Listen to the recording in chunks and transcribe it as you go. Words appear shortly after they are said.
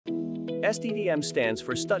SDTM stands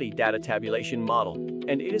for Study Data Tabulation Model,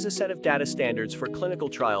 and it is a set of data standards for clinical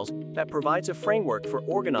trials that provides a framework for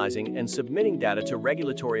organizing and submitting data to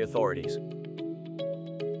regulatory authorities.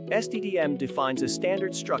 SDTM defines a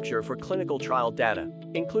standard structure for clinical trial data,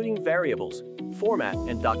 including variables, format,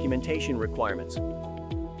 and documentation requirements.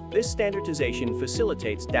 This standardization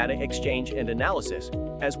facilitates data exchange and analysis,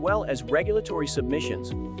 as well as regulatory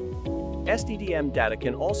submissions. SDTM data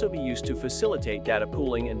can also be used to facilitate data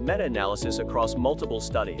pooling and meta-analysis across multiple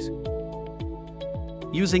studies.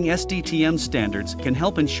 Using SDTM standards can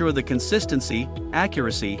help ensure the consistency,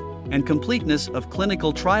 accuracy, and completeness of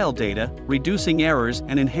clinical trial data, reducing errors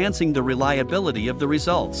and enhancing the reliability of the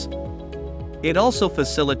results. It also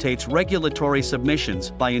facilitates regulatory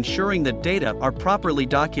submissions by ensuring that data are properly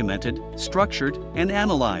documented, structured, and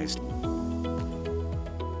analyzed.